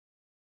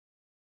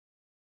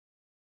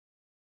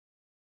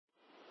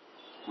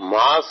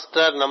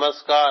Master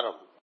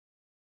నమస్కారం.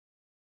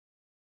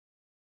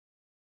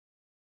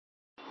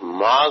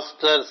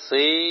 Master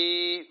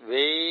C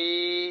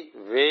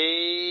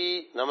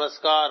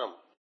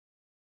నమస్కారం.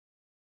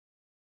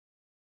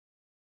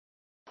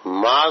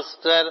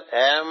 Master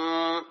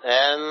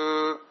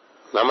MN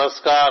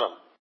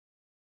నమస్కారం.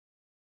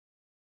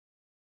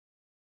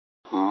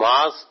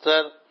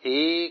 మాస్టర్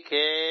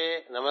ఈకే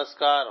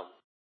నమస్కారం.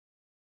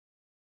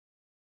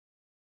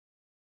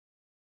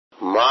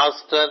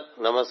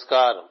 మాస్టర్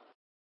నమస్కారం.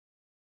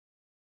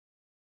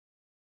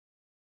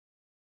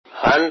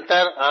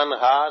 Hunter on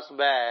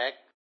horseback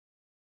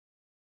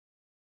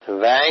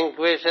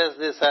vanquishes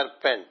the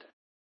serpent.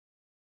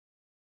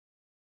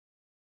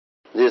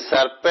 The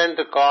serpent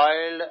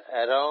coiled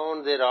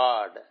around the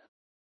rod.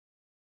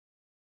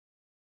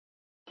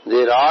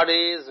 The rod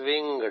is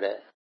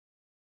winged.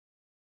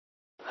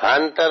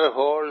 Hunter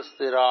holds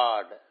the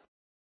rod.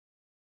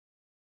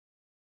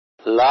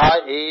 Law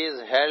is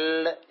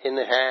held in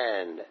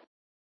hand.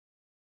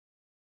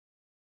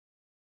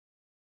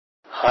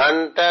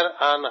 Hunter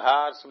on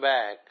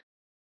horseback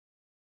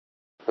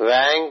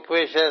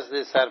vanquishes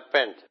the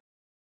serpent.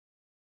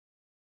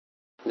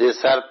 The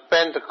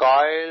serpent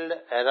coiled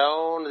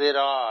around the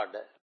rod.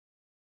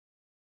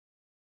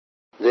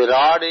 The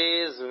rod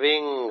is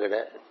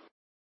winged.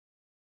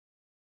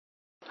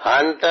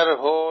 Hunter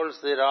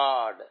holds the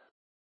rod.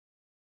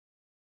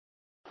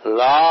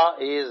 Law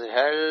is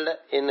held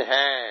in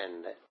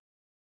hand.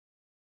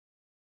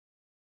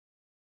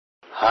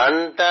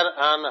 Hunter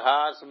on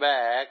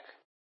horseback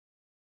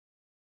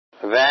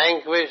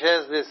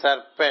vanquishes the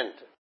serpent.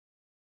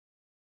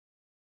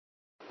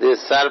 The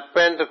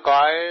serpent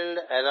coiled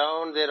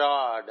around the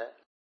rod.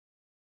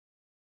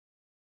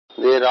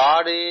 The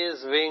rod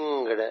is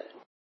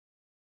winged.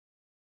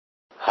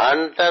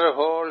 Hunter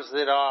holds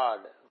the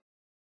rod.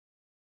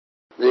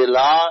 The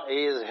law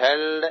is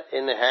held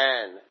in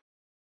hand.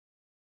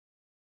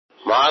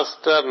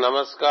 Master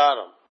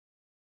నమస్కారం.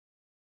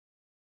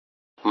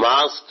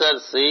 Master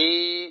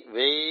C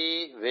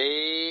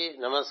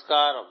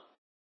నమస్కారం.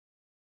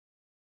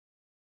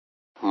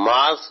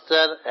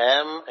 Master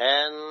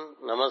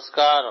MN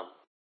నమస్కారం.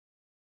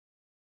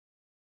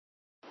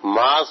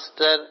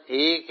 Master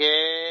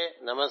ఈకే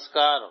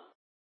నమస్కారం.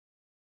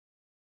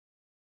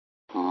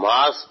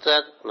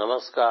 Master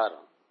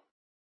నమస్కారం.